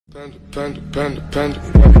Panda.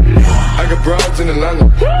 I got broads in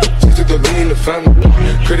Atlanta. She took the lean in the family.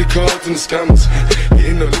 Credit cards and the scammers.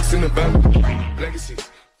 Getting the licks in the band. Legacies.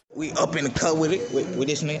 We up in the cut with it, with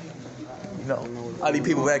this nigga. You know, all these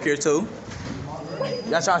people back here too.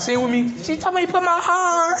 Y'all trying to sing with me? She told me to put my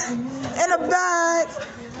heart in the bag.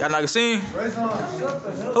 Y'all not gonna sing?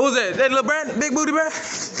 Who was that? That little Brand? Big booty Brand?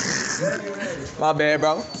 My bad,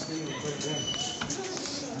 bro.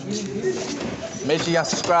 Make sure y'all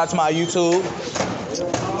subscribe to my YouTube.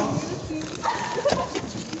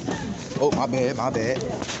 Oh, my bad.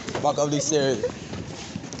 Walk up these stairs.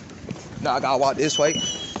 Now I gotta walk this way.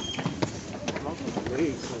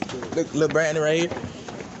 Look, little Brandon right here.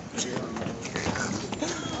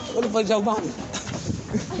 What the fuck's your body?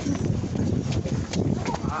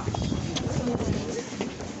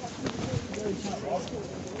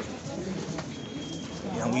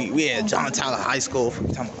 Yeah, we at John Tyler High School.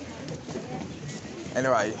 And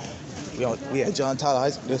right, we at John Tyler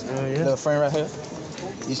High School. This little friend right here.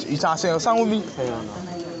 You trying to sing a song with me? Hell no.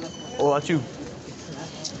 What about you?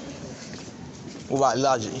 What about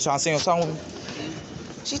Logic? You trying to sing a song with me?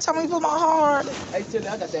 She told me to put my heart. Hey, Tilly,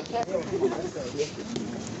 I got that cat.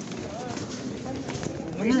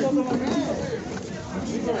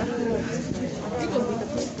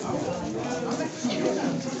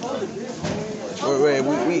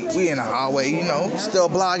 We in the hallway, you know, still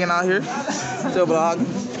blogging out here. Still blogging.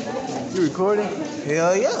 You recording?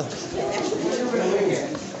 Hell yeah.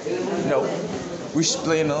 No, we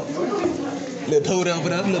splitting up. Little poodle over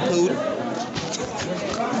there, little poodle.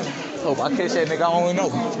 Hope I catch that nigga, I don't know.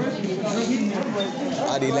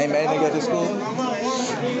 I did lame ass nigga at the school.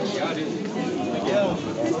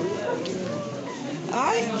 I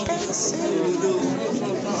can't see.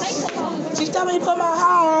 She told me to put my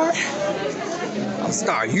heart. I'm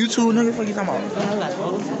start YouTube, nigga. What you talking about?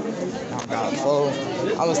 I got a phone.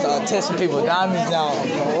 I'm gonna start testing people diamonds now.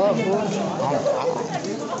 What, boy?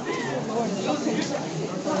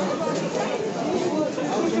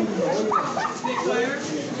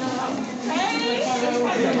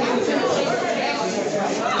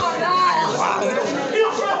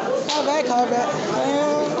 Call back.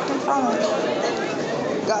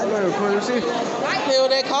 Got to record this shit. Hell,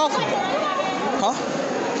 that coffee. Huh?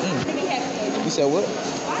 You said what? I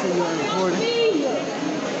said you ain't recording.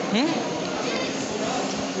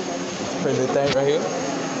 Pretty little thing right here.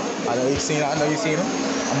 I know you seen it. I'm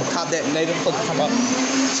gonna cop that later. Fuck you talking about?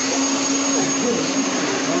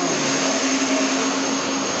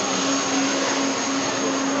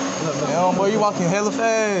 Damn, boy, you walking hella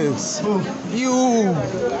fast. Who? You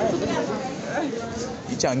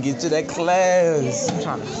trying to get to that class. I'm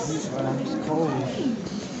trying to sleep, man. It's cold.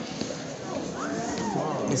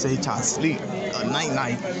 He said he trying to sleep. A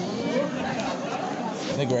night.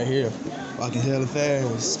 Nigga right here. Walking hella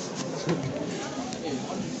fast.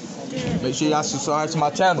 Make sure y'all subscribe to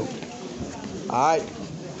my channel. Alright.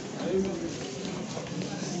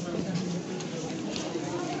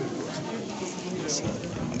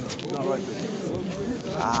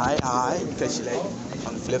 Alright. Catch you later.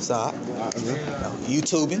 On the flip side.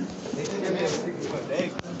 YouTubing.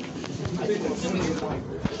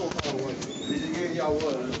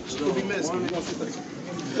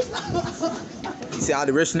 You see all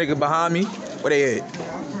the rich niggas behind me? Where they at?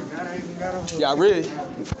 Y'all ready?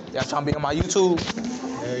 Y'all trying to be on my YouTube?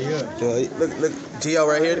 Yeah. Look, Gio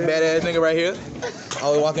right here, the badass nigga right here.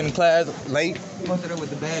 Always walking in class late. Posted up with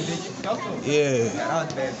the bad bitch. Yeah. That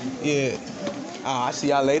was bad bitch. Yeah. I see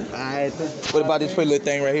y'all later. Alright. What about this pretty little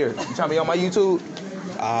thing right here? You trying to be on my YouTube?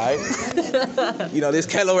 Alright. You know this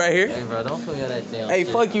Kello right here? Hey, bro, don't put me on that damn Hey,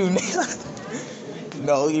 shit. fuck you, nigga.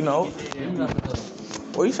 No, you know.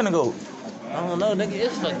 Where you finna go? I don't know, nigga.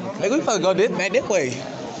 It's fucking. Nigga, we finna go back this way.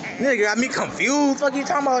 Nigga got me confused. Fuck you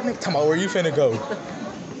talking about? Nigga talking about where you finna go?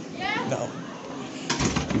 No.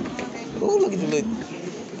 Ooh, look at the little.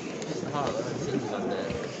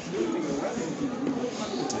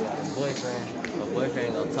 My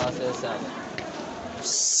boyfriend gonna toss that salad.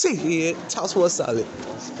 Shit, toss what's solid.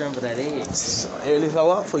 Scramble that egg. Early so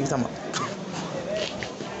up. Fuck you talking about?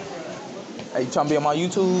 Hey, you trying to be on my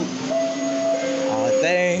YouTube? Oh,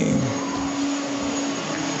 dang.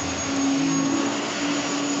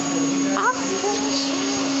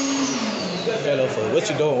 Hello, for what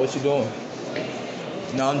you doing?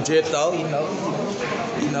 You know, I'm dripped out, you know,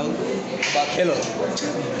 about Killer.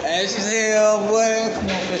 Ash as hell, boy. Come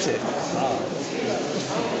on, bitch it.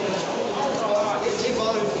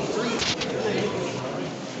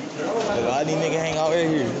 Look, all these niggas hang out right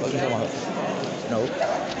here. What you talking about? No.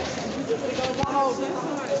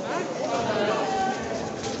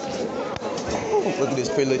 Look at this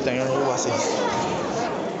pretty little thing right here. Watch this.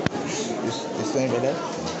 thing right there.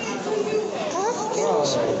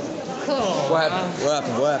 Come on. What happened? What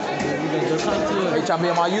happened? What happened? You gonna talk to Hey, him? trying to be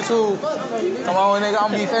on my YouTube? Come on, nigga.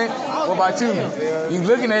 I'm be think. What about you? You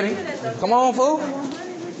looking at him? Come on, fool.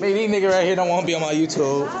 Maybe these nigga right here don't want to be on my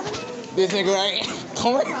YouTube. This nigga right here.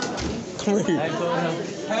 Come here. Come here. I told him.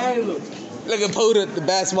 Hey, look. Look at Poda, the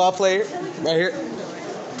basketball player. Right here.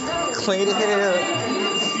 Clean as hell.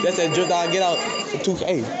 That's that drip down get out for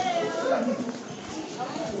 2K.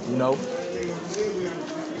 You know?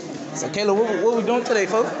 So, Kayla, what we doing today,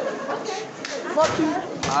 folks? Fuck you.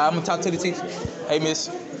 I'm gonna talk to the teacher. Hey, miss.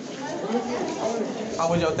 How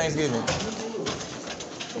was your Thanksgiving?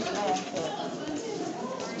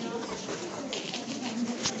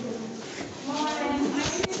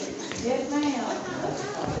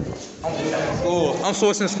 I'm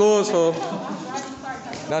sourcing schools, so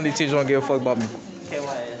none of these teachers don't give a fuck about me.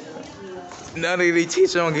 None of these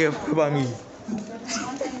teachers don't give a fuck about me.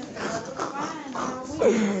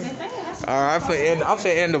 Alright, I'm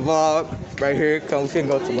finna end the vlog right here. Cause we finna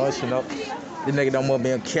go to lunch, you know. This nigga don't want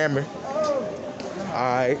me on camera.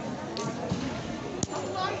 Alright.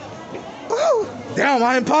 Damn,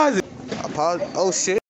 I ain't pausing. I paused. Oh shit.